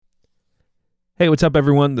Hey, what's up,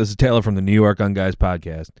 everyone? This is Taylor from the NYGunGuys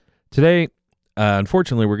podcast. Today,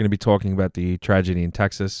 unfortunately, we're going to be talking about the tragedy in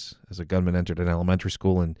Texas as a gunman entered an elementary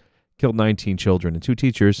school and killed 19 children and 2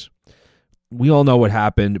 teachers. We all know what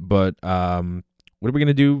happened, but what are we going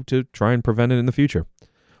to do to try and prevent it in the future?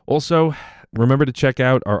 Also, remember to check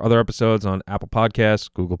out our other episodes on Apple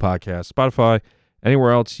Podcasts, Google Podcasts, Spotify,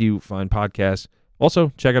 anywhere else you find podcasts.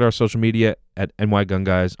 Also, check out our social media at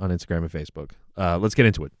NYGunGuys on Instagram and Facebook. Let's get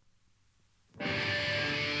into it.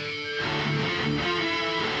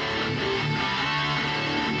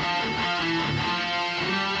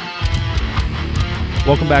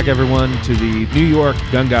 Welcome back, everyone, to the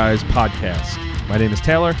NYGunGuys podcast. My name is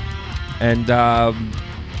Taylor, and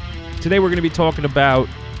today we're going to be talking about,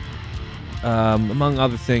 among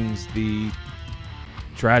other things, the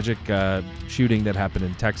tragic shooting that happened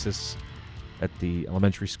in Texas at the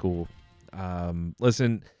elementary school.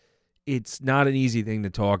 Listen, it's not an easy thing to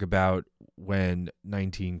talk about when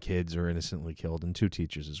 19 kids are innocently killed and 2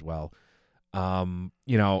 teachers as well. I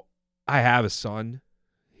have a son.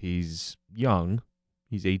 He's young.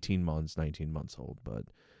 He's 18 months, 19 months old. But,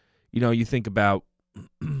 you think about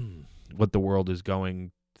what the world is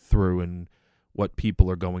going through and what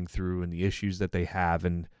people are going through and the issues that they have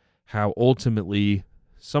and how ultimately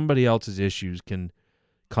somebody else's issues can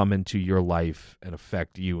come into your life and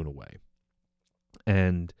affect you in a way.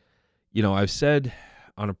 And, I've said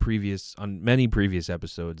on many previous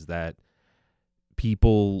episodes that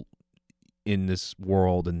people in this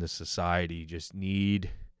world, in this society, just need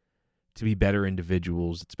to be better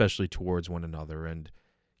individuals, especially towards one another. And,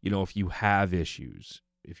 if you have issues,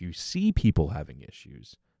 if you see people having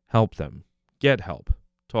issues, help them, get help,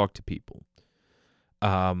 talk to people.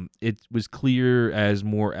 It was clear as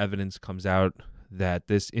more evidence comes out that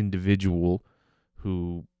this individual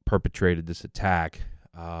who perpetrated this attack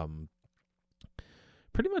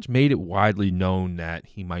pretty much made it widely known that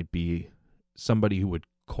he might be somebody who would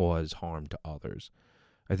cause harm to others.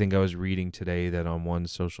 I think I was reading today that on one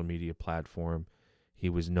social media platform, he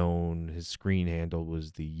was known, his screen handle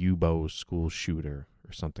was the Yubo school shooter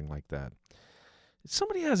or something like that. If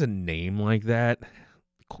somebody has a name like that,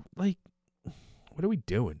 what are we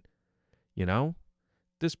doing?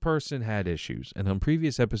 This person had issues. And on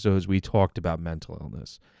previous episodes, we talked about mental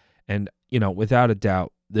illness. And, without a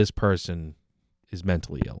doubt, this person is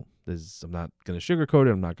mentally ill. I'm not going to sugarcoat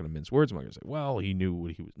it. I'm not going to mince words. I'm not going to say, well, he knew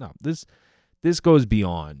what he was. No, this goes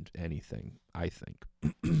beyond anything, I think.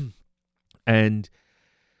 And,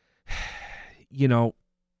 now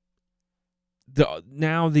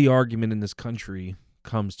the argument in this country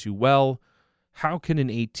comes to, well, how can an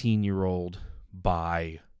 18-year-old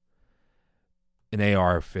buy an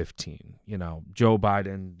AR-15? Joe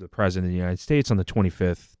Biden, the president of the United States, on the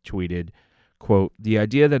 25th tweeted, quote, "The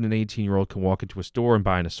idea that an 18-year-old can walk into a store and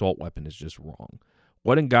buy an assault weapon is just wrong.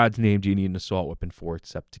 What in God's name do you need an assault weapon for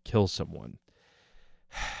except to kill someone?"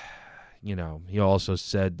 He also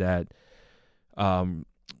said that, I'm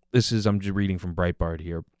just reading from Breitbart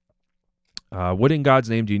here. What in God's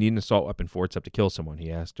name do you need an assault weapon for except to kill someone?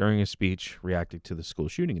 He asked during a speech reacting to the school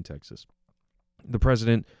shooting in Texas. The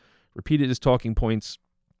president repeated his talking points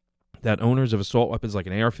that owners of assault weapons like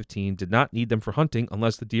an AR-15 did not need them for hunting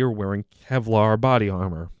unless the deer were wearing Kevlar body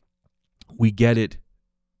armor. We get it,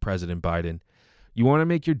 President Biden. You want to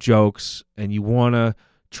make your jokes and you want to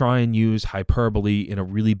try and use hyperbole in a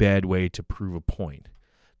really bad way to prove a point.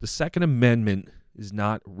 The Second Amendment is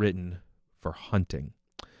not written for hunting.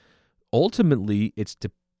 Ultimately,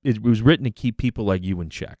 it was written to keep people like you in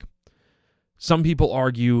check. Some people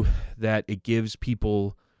argue that it gives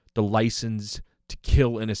people the license to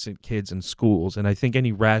kill innocent kids in schools, and I think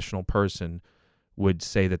any rational person would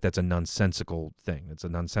say that that's a nonsensical thing. It's a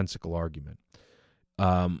nonsensical argument.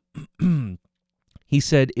 He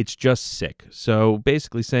said it's just sick. So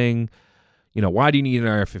basically saying, why do you need an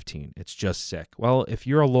AR-15? It's just sick. Well, if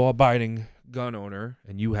you're a law-abiding gun owner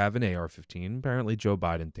and you have an AR-15, apparently Joe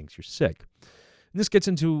Biden thinks you're sick. And this gets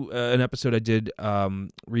into an episode I did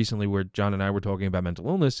recently where John and I were talking about mental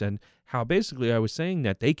illness and how basically I was saying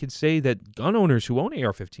that they could say that gun owners who own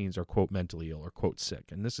AR-15s are, quote, mentally ill or, quote, sick.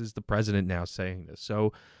 And this is the president now saying this.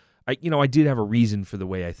 So, I did have a reason for the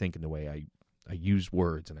way I think and the way I use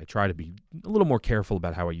words. And I try to be a little more careful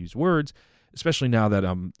about how I use words, especially now that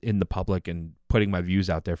I'm in the public and putting my views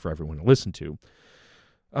out there for everyone to listen to.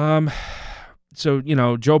 So,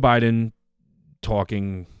 Joe Biden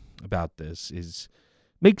talking about this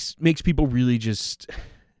makes people really just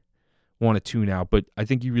want to tune out, but I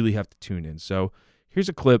think you really have to tune in. So here's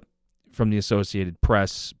a clip from the Associated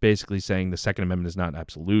Press basically saying the Second Amendment is not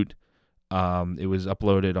absolute. It was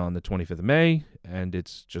uploaded on the 25th of May, and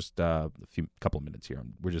it's just a couple of minutes here.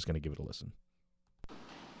 We're just going to give it a listen.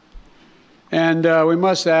 And we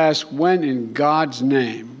must ask, when in God's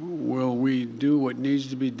name will we do what needs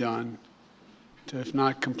to be done to, if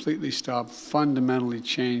not completely stop, fundamentally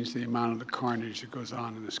change the amount of the carnage that goes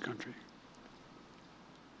on in this country?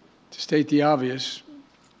 To state the obvious,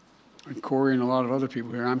 and Corey and a lot of other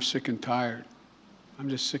people here, I'm sick and tired. I'm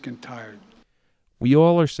just sick and tired. We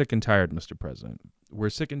all are sick and tired, Mr. President. We're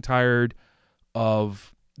sick and tired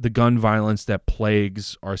of the gun violence that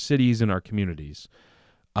plagues our cities and our communities.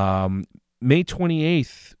 May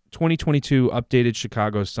 28th, 2022, updated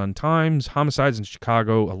Chicago Sun-Times. Homicides in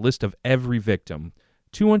Chicago, a list of every victim.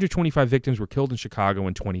 225 victims were killed in Chicago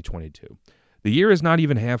in 2022. The year is not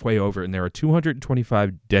even halfway over, and there are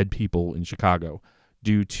 225 dead people in Chicago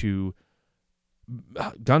due to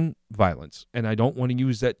gun violence. And I don't want to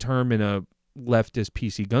use that term in a leftist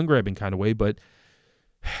PC gun grabbing kind of way, but,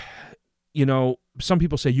 you know, some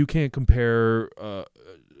people say you can't compare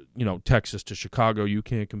Texas to Chicago. You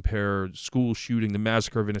can't compare school shooting, the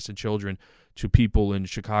massacre of innocent children, to people in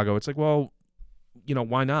Chicago. It's like, well,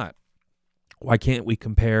 why not? Why can't we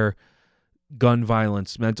compare gun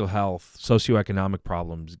violence, mental health, socioeconomic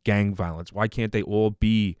problems, gang violence? Why can't they all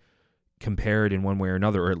be compared in one way or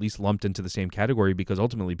another, or at least lumped into the same category? Because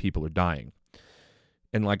ultimately people are dying.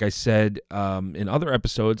 And like I said in other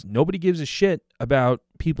episodes, nobody gives a shit about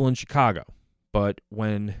people in Chicago. But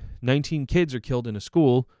when 19 kids are killed in a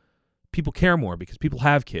school, people care more because people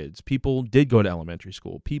have kids. People did go to elementary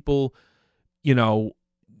school. People,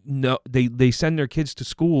 they send their kids to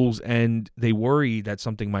schools and they worry that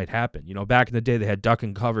something might happen. Back in the day, they had duck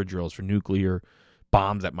and cover drills for nuclear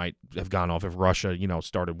bombs that might have gone off if Russia,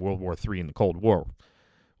 started World War III in the Cold War.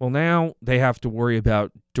 Well, now they have to worry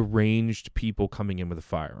about deranged people coming in with a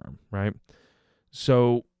firearm, right?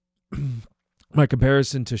 So my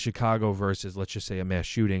comparison to Chicago versus, let's just say, a mass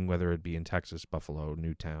shooting, whether it be in Texas, Buffalo,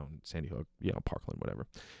 Newtown, Sandy Hook, Parkland, whatever,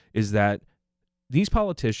 is that these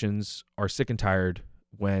politicians are sick and tired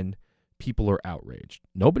when people are outraged.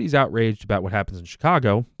 Nobody's outraged about what happens in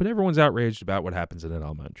Chicago, but everyone's outraged about what happens in an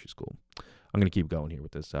elementary school. I'm going to keep going here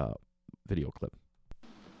with this video clip.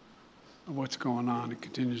 What's going on? It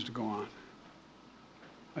continues to go on.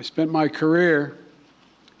 I spent my career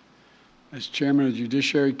as chairman of the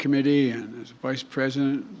Judiciary Committee and as vice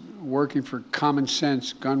president working for common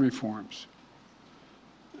sense gun reforms.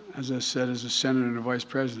 As I said, as a senator and a vice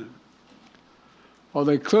president. While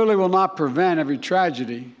they clearly will not prevent every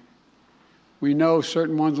tragedy, we know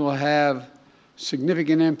certain ones will have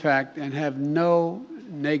significant impact and have no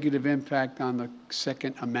negative impact on the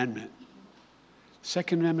Second Amendment.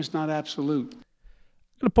 Second Amendment is not absolute.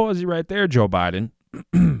 I'm going to pause you right there, Joe Biden.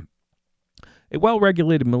 A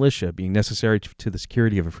well-regulated militia being necessary to the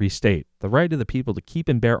security of a free state, the right of the people to keep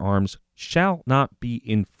and bear arms shall not be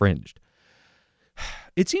infringed.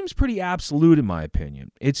 It seems pretty absolute in my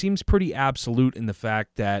opinion. It seems pretty absolute in the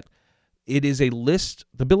fact that it is a list,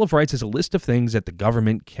 the Bill of Rights is a list of things that the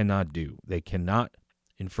government cannot do. They cannot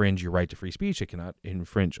infringe your right to free speech. They cannot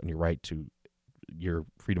infringe on your right to your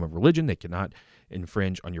freedom of religion. They cannot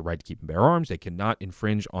infringe on your right to keep and bear arms. They cannot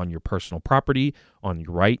infringe on your personal property, on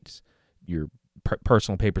your rights, your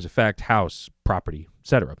personal papers of fact, house, property,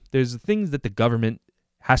 etc. There's things that the government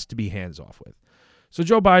has to be hands off with. So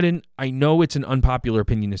Joe Biden, I know it's an unpopular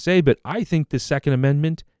opinion to say, but I think the Second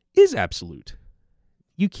Amendment is absolute.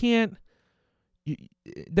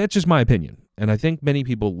 That's just my opinion. And I think many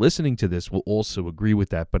people listening to this will also agree with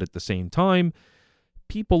that. But at the same time,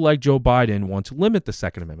 people like Joe Biden want to limit the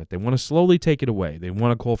Second Amendment. They want to slowly take it away. They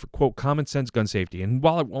want to call for, quote, common sense gun safety. And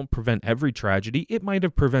while it won't prevent every tragedy, it might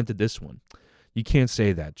have prevented this one. You can't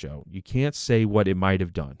say that, Joe. You can't say what it might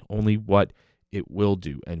have done, only what it will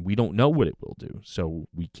do. And we don't know what it will do. So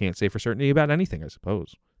we can't say for certainty about anything, I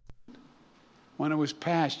suppose. When it was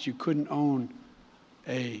passed, you couldn't own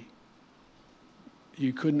a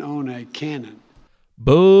cannon.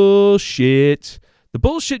 Bullshit. The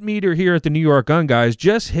bullshit meter here at the New York Gun Guys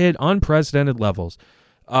just hit unprecedented levels.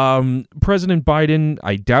 President Biden,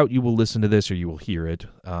 I doubt you will listen to this or you will hear it.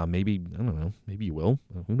 Maybe, I don't know, maybe you will.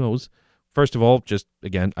 Who knows? First of all, just,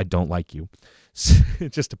 again, I don't like you.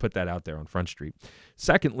 Just to put that out there on Front Street.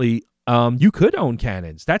 Secondly, you could own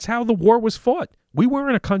cannons. That's how the war was fought. We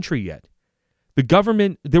weren't a country yet. The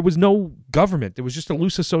government, there was no government. There was just a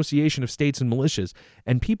loose association of states and militias.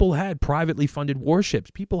 And people had privately funded warships.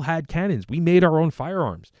 People had cannons. We made our own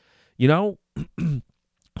firearms.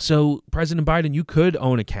 So, President Biden, you could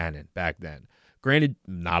own a cannon back then. Granted,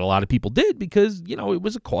 not a lot of people did because, it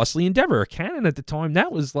was a costly endeavor. A cannon at the time,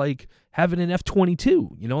 that was like having an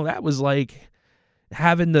F-22. That was like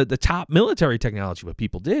having the top military technology, but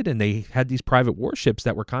people did. And they had these private warships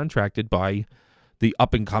that were contracted by the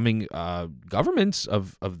up-and-coming governments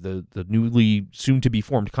of the newly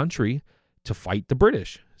soon-to-be-formed country to fight the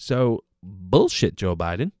British. So, bullshit, Joe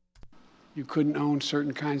Biden. You couldn't own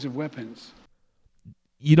certain kinds of weapons.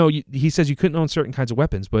 He says you couldn't own certain kinds of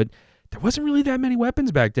weapons, but there wasn't really that many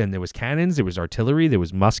weapons back then. There was cannons, there was artillery, there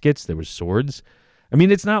was muskets, there was swords. I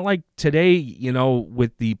mean, it's not like today,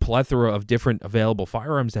 with the plethora of different available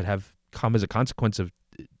firearms that have come as a consequence of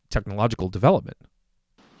technological development.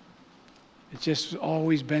 It's just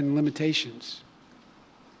always been limitations.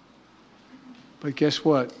 But guess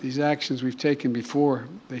what? These actions we've taken before,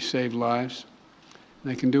 they saved lives.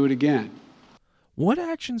 And they can do it again. What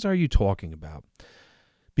actions are you talking about?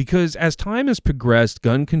 Because as time has progressed,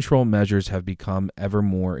 gun control measures have become ever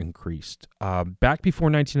more increased. Back before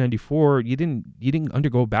 1994, you didn't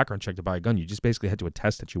undergo a background check to buy a gun. You just basically had to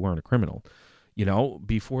attest that you weren't a criminal.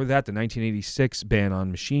 Before that, the 1986 ban on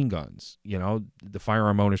machine guns, the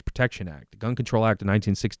Firearm Owners Protection Act, the Gun Control Act of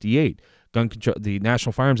 1968, the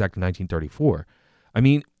National Firearms Act of 1934. I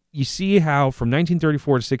mean, you see how from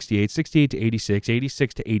 1934 to 68, 68 to 86,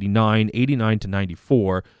 86 to 89, 89 to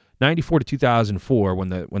 94, 94 to 2004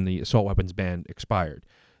 when the assault weapons ban expired.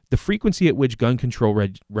 The frequency at which gun control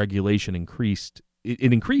regulation increased,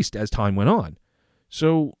 it increased as time went on.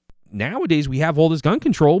 So nowadays we have all this gun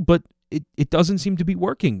control, but it doesn't seem to be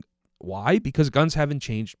working. Why? Because guns haven't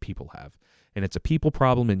changed, people have. And it's a people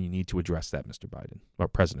problem, and you need to address that, Mr. Biden, or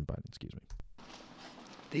President Biden, excuse me.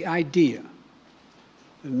 The idea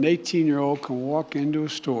that an 18-year-old can walk into a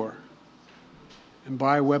store and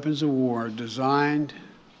buy weapons of war designed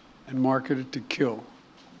and marketed to kill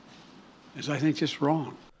is, I think, just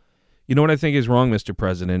wrong. You know what I think is wrong, Mr.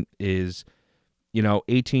 President, is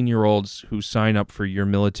 18-year-olds who sign up for your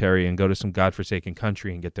military and go to some godforsaken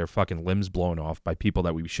country and get their fucking limbs blown off by people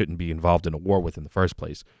that we shouldn't be involved in a war with in the first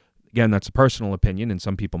place. Again, that's a personal opinion, and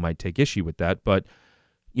some people might take issue with that. But,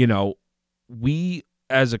 we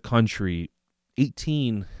as a country,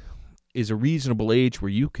 18 is a reasonable age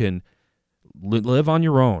where you can live on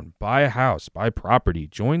your own, buy a house, buy property,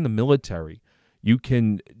 join the military. You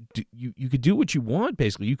can you could do what you want,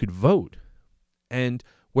 basically. You could vote. And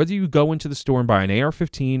whether you go into the store and buy an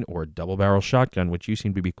AR-15 or a double-barrel shotgun, which you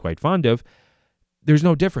seem to be quite fond of, there's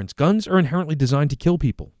no difference. Guns are inherently designed to kill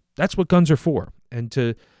people. That's what guns are for. And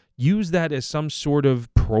to use that as some sort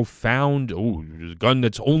of profound, gun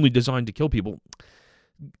that's only designed to kill people,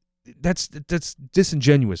 that's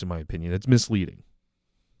disingenuous in my opinion. It's misleading.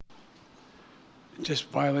 It just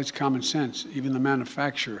violates common sense. Even the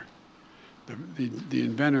manufacturer, the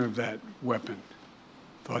inventor of that weapon,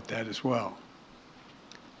 thought that as well.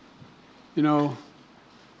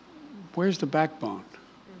 Where's the backbone?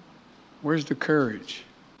 Where's the courage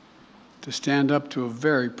to stand up to a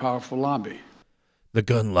very powerful lobby? The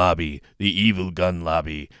gun lobby, the evil gun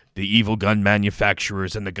lobby, the evil gun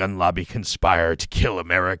manufacturers and the gun lobby conspire to kill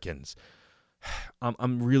Americans.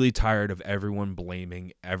 I'm really tired of everyone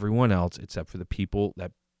blaming everyone else except for the people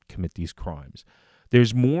that commit these crimes.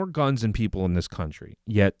 There's more guns than people in this country,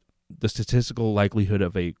 yet the statistical likelihood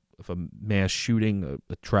of a mass shooting,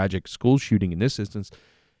 a tragic school shooting in this instance,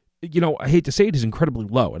 I hate to say it, is incredibly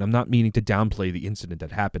low. And I'm not meaning to downplay the incident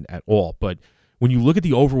that happened at all. But when you look at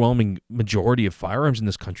the overwhelming majority of firearms in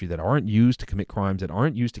this country that aren't used to commit crimes, that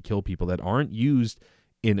aren't used to kill people, that aren't used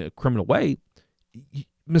in a criminal way,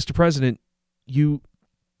 Mr. President, you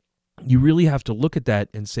really have to look at that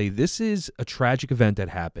and say this is a tragic event that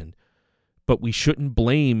happened. But we shouldn't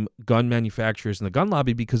blame gun manufacturers and the gun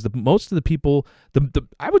lobby because most of the people,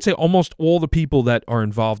 I would say almost all the people that are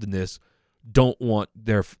involved in this don't want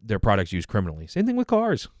their products used criminally. Same thing with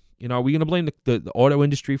cars. Are we going to blame the auto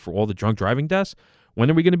industry for all the drunk driving deaths? When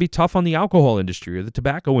are we going to be tough on the alcohol industry or the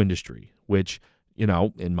tobacco industry, which,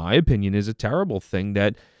 in my opinion, is a terrible thing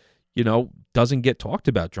that, doesn't get talked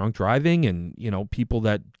about. Drunk driving and, people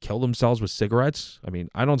that kill themselves with cigarettes. I mean,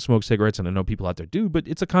 I don't smoke cigarettes and I know people out there do, but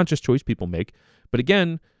it's a conscious choice people make. But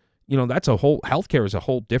again, that's healthcare is a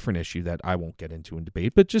whole different issue that I won't get into in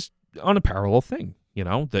debate, but just on a parallel thing,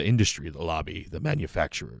 the industry, the lobby, the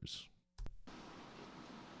manufacturers.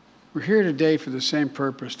 We're here today for the same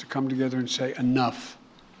purpose, to come together and say enough,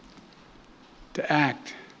 to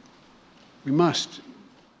act. We must.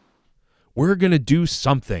 We're going to do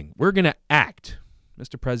something. We're going to act.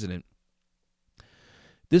 Mr. President,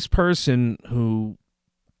 this person who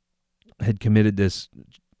had committed this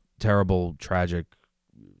terrible, tragic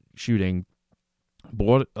shooting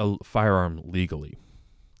bought a firearm legally.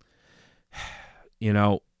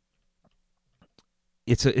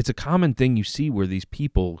 It's a common thing you see where these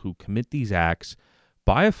people who commit these acts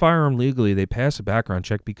buy a firearm legally, they pass a background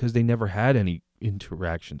check because they never had any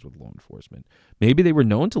interactions with law enforcement. Maybe they were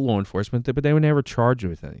known to law enforcement, but they were never charged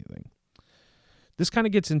with anything. This kind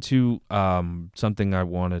of gets into something I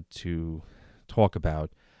wanted to talk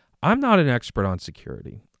about. I'm not an expert on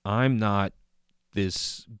security. I'm not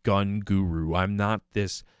this gun guru. I'm not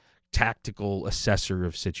this tactical assessor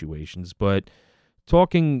of situations. But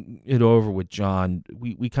talking it over with John,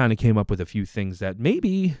 we kind of came up with a few things that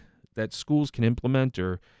maybe that schools can implement,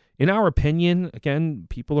 or in our opinion, again,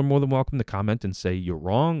 people are more than welcome to comment and say you're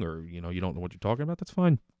wrong, or you don't know what you're talking about. That's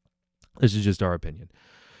fine. This is just our opinion.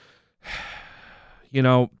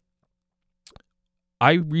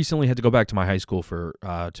 I recently had to go back to my high school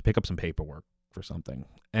to pick up some paperwork for something,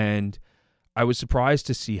 and I was surprised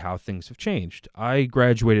to see how things have changed. I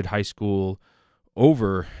graduated high school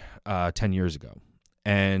over 10 years ago,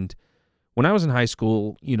 and when I was in high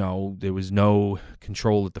school, there was no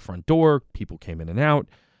control at the front door. People came in and out.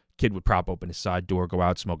 Kid would prop open his side door, go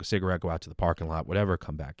out, smoke a cigarette, go out to the parking lot, whatever,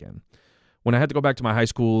 come back in. When I had to go back to my high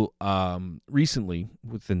school recently,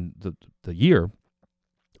 within the year,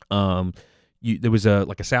 there was a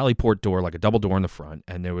Sally Port door, like a double door in the front,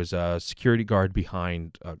 and there was a security guard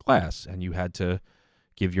behind glass, and you had to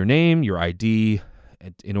give your name, your ID,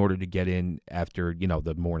 in order to get in after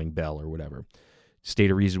the morning bell or whatever.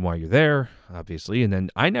 State a reason why you're there, obviously, and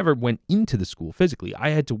then I never went into the school physically. I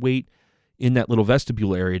had to wait in that little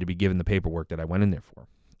vestibule area to be given the paperwork that I went in there for.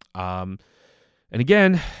 And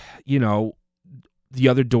again, the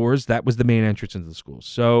other doors, that was the main entrance into the school.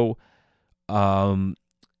 So,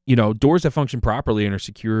 doors that function properly and are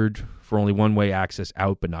secured for only one-way access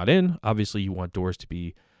out but not in. Obviously, you want doors to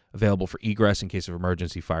be available for egress in case of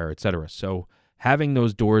emergency, fire, etc. So having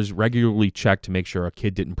those doors regularly checked to make sure a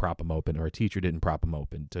kid didn't prop them open or a teacher didn't prop them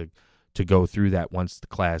open to go through that once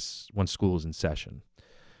school is in session.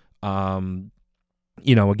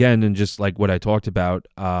 Again, and just like what I talked about,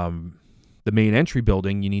 the main entry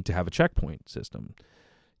building, you need to have a checkpoint system,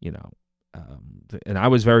 and I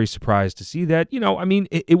was very surprised to see that,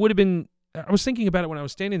 it would have been, I was thinking about it when I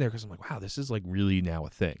was standing there because I'm like, wow, this is like really now a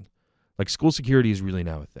thing. Like school security is really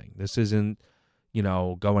now a thing. This isn't,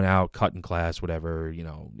 going out, cutting class, whatever,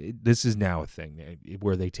 this is now a thing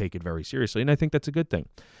where they take it very seriously. And I think that's a good thing.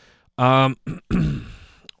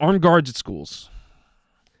 Armed guards at schools.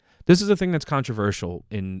 This is a thing that's controversial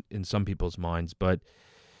in some people's minds, but,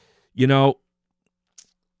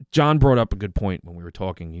 John brought up a good point when we were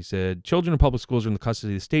talking. He said, children in public schools are in the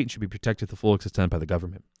custody of the state and should be protected to the full extent by the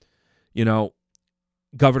government.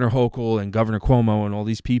 Governor Hochul and Governor Cuomo and all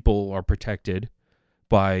these people are protected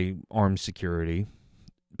by armed security.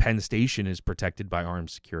 Penn Station is protected by armed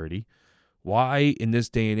security. Why, in this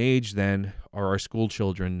day and age, then, are our school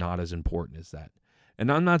children not as important as that?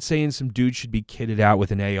 And I'm not saying some dude should be kitted out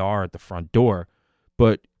with an AR at the front door,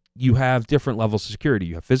 but you have different levels of security.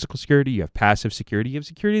 You have physical security, you have passive security, you have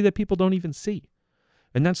security that people don't even see.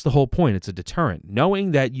 And that's the whole point. It's a deterrent.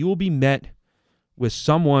 Knowing that you will be met with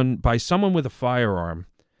someone with a firearm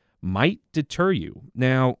might deter you.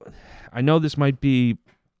 Now, I know this might be,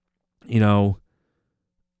 a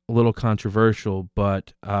little controversial,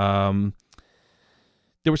 but there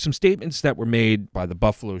were some statements that were made by the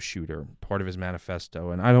Buffalo shooter, part of his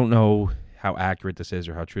manifesto, and I don't know how accurate this is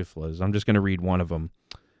or how truthful it is. I'm just going to read one of them.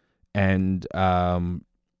 And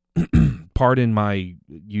pardon my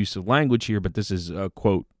use of language here, but this is a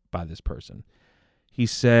quote by this person. He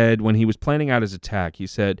said, when he was planning out his attack, he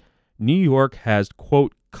said, New York has,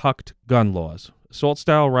 quote, cucked gun laws.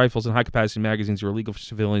 Assault-style rifles and high-capacity magazines are illegal for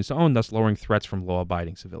civilians to own, thus lowering threats from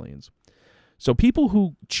law-abiding civilians. So people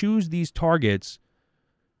who choose these targets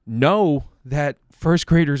know that first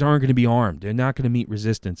graders aren't going to be armed. They're not going to meet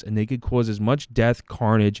resistance, and they could cause as much death,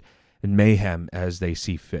 carnage, and mayhem as they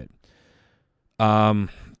see fit.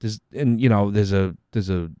 There's a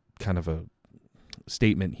kind of a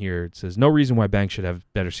statement here. It says, no reason why banks should have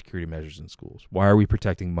better security measures in schools. Why are we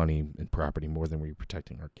protecting money and property more than we're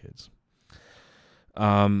protecting our kids?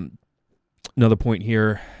 Another point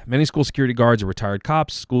here. Many school security guards are retired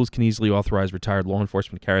cops. Schools can easily authorize retired law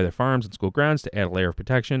enforcement to carry their firearms on school grounds to add a layer of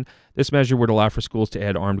protection. This measure would allow for schools to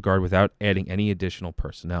add armed guard without adding any additional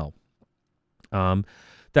personnel.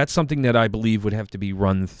 That's something that I believe would have to be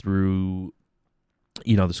run through,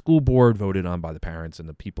 the school board, voted on by the parents and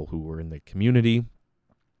the people who were in the community.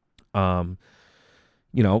 And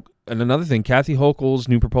another thing, Kathy Hochul's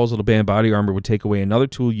new proposal to ban body armor would take away another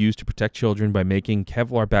tool used to protect children by making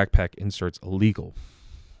Kevlar backpack inserts illegal.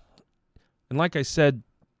 And like I said,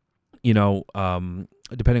 depending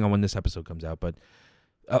on when this episode comes out, but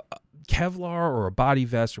Kevlar or a body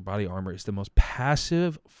vest or body armor is the most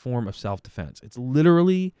passive form of self-defense. It's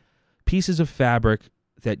literally pieces of fabric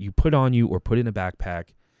that you put on you or put in a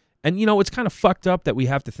backpack, And, it's kind of fucked up that we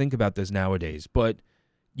have to think about this nowadays. But,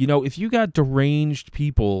 if you got deranged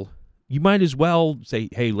people, you might as well say,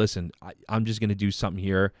 hey, listen, I'm just going to do something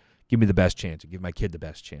here. Give me the best chance. Give my kid the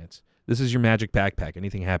best chance. This is your magic backpack.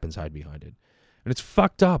 Anything happens, hide behind it. And it's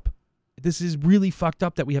fucked up. This is really fucked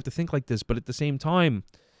up that we have to think like this. But at the same time,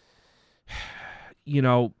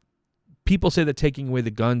 people say that taking away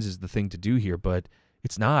the guns is the thing to do here, but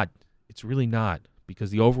it's not. It's really not.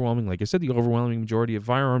 Because like I said, the overwhelming majority of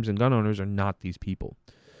firearms and gun owners are not these people.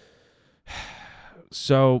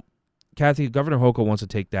 So, Kathy, Governor Hochul wants to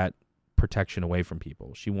take that protection away from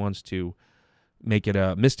people. She wants to make it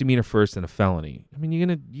a misdemeanor first and a felony. I mean, you're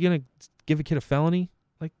gonna give a kid a felony?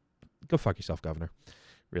 Like, go fuck yourself, Governor.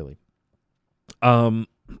 Really.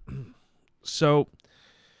 So,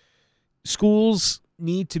 schools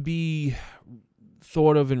need to be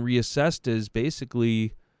thought of and reassessed as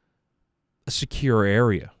basically a secure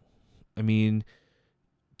area. I mean,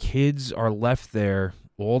 kids are left there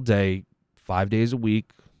all day, 5 days a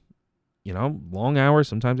week, long hours,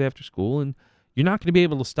 sometimes after school, and you're not going to be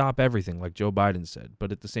able to stop everything like Joe Biden said.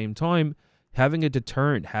 But at the same time, having a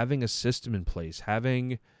deterrent, having a system in place,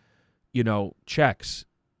 having, checks,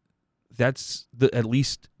 that's at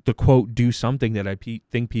least the quote, do something that I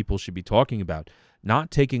think people should be talking about.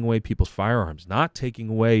 Not taking away people's firearms, not taking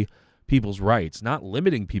away people's rights, not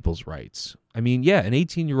limiting people's rights. I mean, yeah, an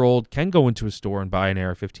 18-year-old can go into a store and buy an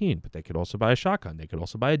AR-15, but they could also buy a shotgun. They could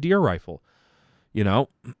also buy a deer rifle.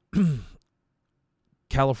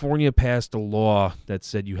 California passed a law that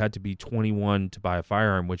said you had to be 21 to buy a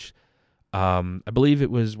firearm, which I believe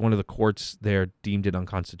it was one of the courts there deemed it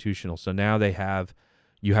unconstitutional. So now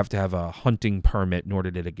you have to have a hunting permit in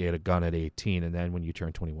order to get a gun at 18, and then when you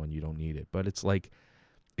turn 21, you don't need it. But it's like,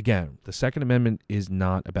 again, the Second Amendment is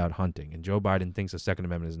not about hunting, and Joe Biden thinks the Second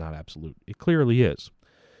Amendment is not absolute. It clearly is,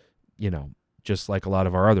 just like a lot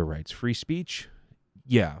of our other rights. Free speech,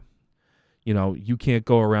 yeah. You can't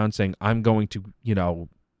go around saying, I'm going to,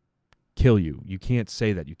 kill you. You can't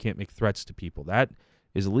say that. You can't make threats to people. That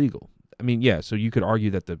is illegal. I mean, yeah, so you could argue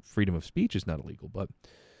that the freedom of speech is not illegal, but,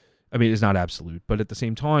 it's not absolute. But at the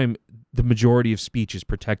same time, the majority of speech is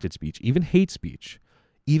protected speech, even hate speech,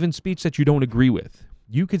 even speech that you don't agree with.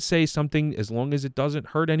 You could say something as long as it doesn't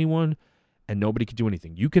hurt anyone, and nobody could do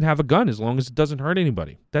anything. You could have a gun as long as it doesn't hurt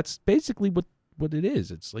anybody. That's basically what it is.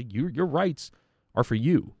 It's like your rights are for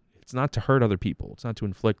you. It's not to hurt other people. It's not to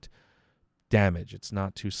inflict damage. It's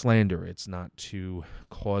not to slander. It's not to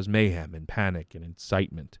cause mayhem and panic and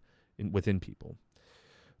incitement within people.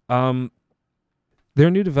 There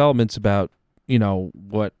are new developments about,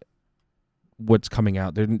 what's coming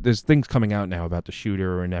out. There's things coming out now about the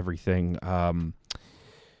shooter and everything. The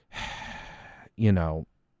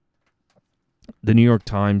New York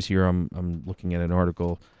Times here, I'm looking at an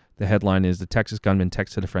article. The headline is, the Texas gunman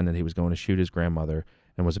texted a friend that he was going to shoot his grandmother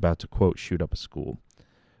and was about to, quote, shoot up a school.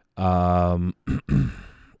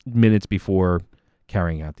 Minutes before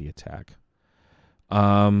carrying out the attack.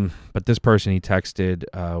 But this person he texted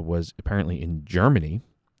was apparently in Germany,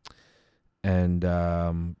 and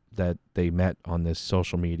that they met on this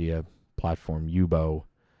social media platform, Yubo,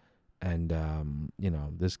 and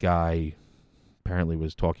this guy apparently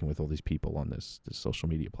was talking with all these people on this social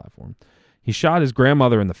media platform. He shot his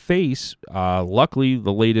grandmother in the face. Luckily,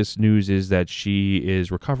 the latest news is that she is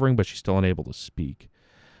recovering, but she's still unable to speak.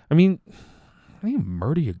 I mean, how do you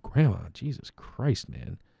murder your grandma? Jesus Christ,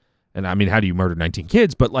 man. And I mean, how do you murder 19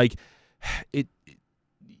 kids? But like, it's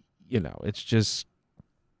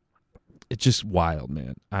just wild,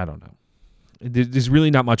 man. I don't know. There's really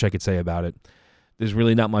not much I could say about it. There's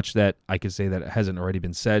really not much that I could say that hasn't already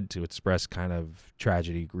been said to express kind of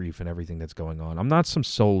tragedy, grief, and everything that's going on. I'm not some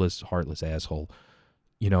soulless, heartless asshole.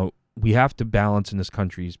 We have to balance in this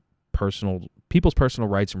country's people's personal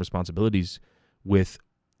rights and responsibilities with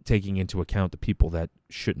taking into account the people that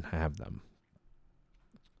shouldn't have them.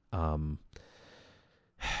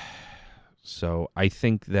 So I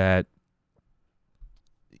think that,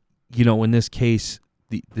 in this case,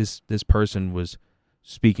 this person was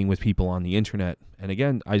speaking with people on the internet. And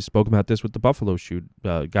again, I spoke about this with the Buffalo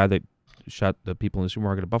guy that shot the people in the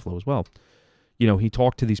supermarket of Buffalo as well. He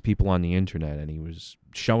talked to these people on the internet, and he was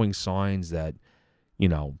showing signs that,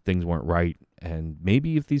 things weren't right. And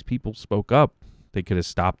maybe if these people spoke up, they could have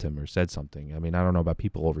stopped him or said something. I mean, I don't know about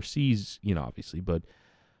people overseas, obviously, but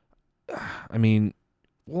I mean,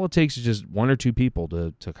 all it takes is just one or two people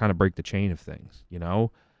to kind of break the chain of things,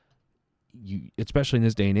 especially in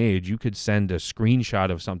this day and age. You could send a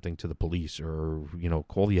screenshot of something to the police or,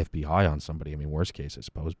 call the FBI on somebody. I mean, worst case, I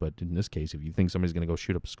suppose. But in this case, if you think somebody's going to go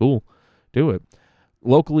shoot up a school, do it.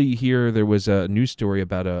 Locally here, there was a news story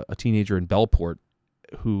about a teenager in Bellport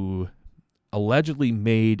who allegedly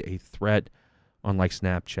made a threat on like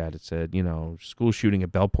Snapchat. It said, school shooting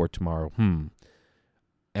at Bellport tomorrow.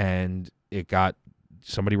 And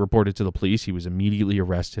somebody reported to the police. He was immediately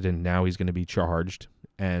arrested, and now he's going to be charged.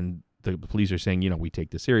 And the police are saying, we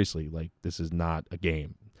take this seriously. Like, this is not a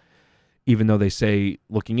game. Even though they say,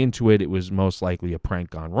 looking into it, it was most likely a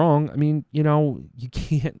prank gone wrong. I mean, you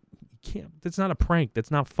can't, that's not a prank.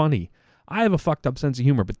 That's not funny. I have a fucked up sense of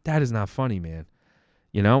humor, but that is not funny, man.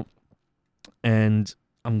 And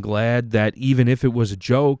I'm glad that even if it was a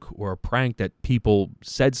joke or a prank, that people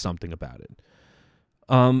said something about it.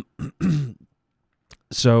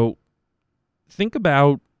 So think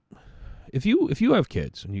about, if you have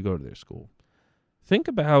kids and you go to their school, think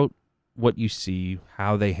about what you see,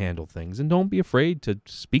 how they handle things, and don't be afraid to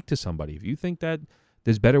speak to somebody. If you think that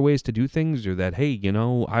there's better ways to do things, or that, hey,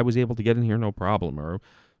 I was able to get in here no problem, or,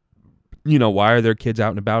 why are there kids out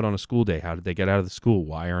and about on a school day? How did they get out of the school?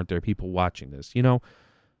 Why aren't there people watching this? See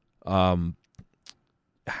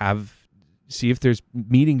if there's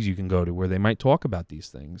meetings you can go to where they might talk about these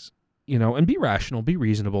things, and be rational, be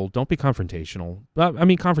reasonable. Don't be confrontational. I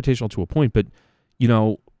mean, confrontational to a point, but,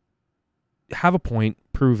 have a point,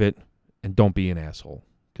 prove it, and don't be an asshole.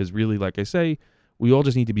 Because really, like I say, we all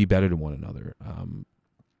just need to be better to one another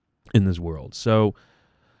in this world. So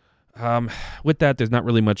with that, there's not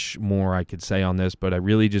really much more I could say on this, but I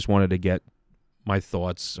really just wanted to get our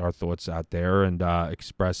thoughts out there and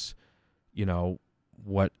express,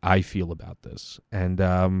 what I feel about this. And,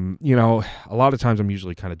 a lot of times I'm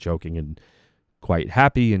usually kind of joking and quite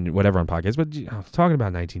happy and whatever on podcasts, but talking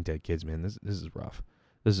about 19 dead kids, man, this is rough.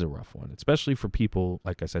 This is a rough one, especially for people,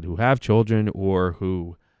 like I said, who have children or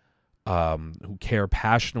who care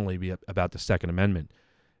passionately about the Second Amendment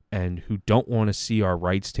and who don't want to see our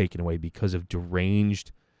rights taken away because of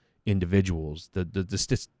deranged individuals,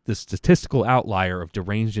 the statistical outlier of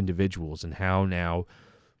deranged individuals, and how now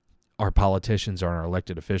our politicians and our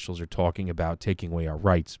elected officials are talking about taking away our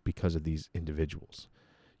rights because of these individuals.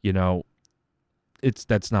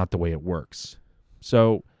 That's not the way it works.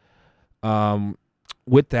 So,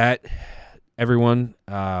 with that, everyone,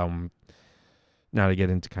 now to get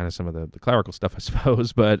into kind of some of the clerical stuff, I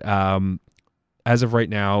suppose, but as of right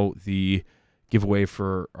now, the giveaway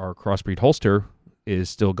for our crossbreed holster is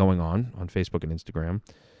still going on Facebook and Instagram.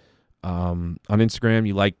 On Instagram,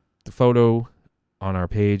 you like the photo on our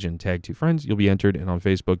page and tag 2 friends, you'll be entered. And on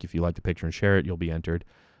Facebook, if you like the picture and share it, you'll be entered.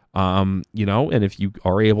 And if you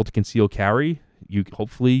are able to conceal carry,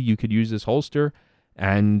 hopefully you could use this holster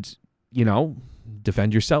and,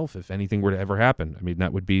 defend yourself if anything were to ever happen. I mean,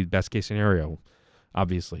 that would be best case scenario,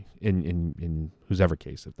 obviously, in whose ever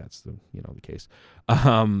case, if that's the case.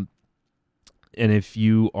 And if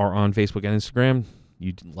you are on Facebook and Instagram,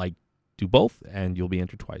 you'd do both, and you'll be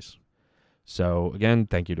entered twice. So again,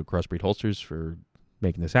 thank you to Crossbreed Holsters for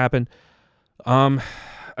making this happen.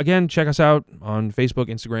 Again, check us out on Facebook,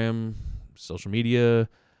 Instagram, social media,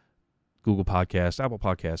 Google Podcasts, Apple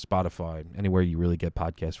Podcasts, Spotify, anywhere you really get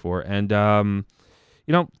podcasts for. And,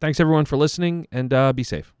 thanks everyone for listening, and be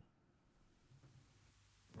safe.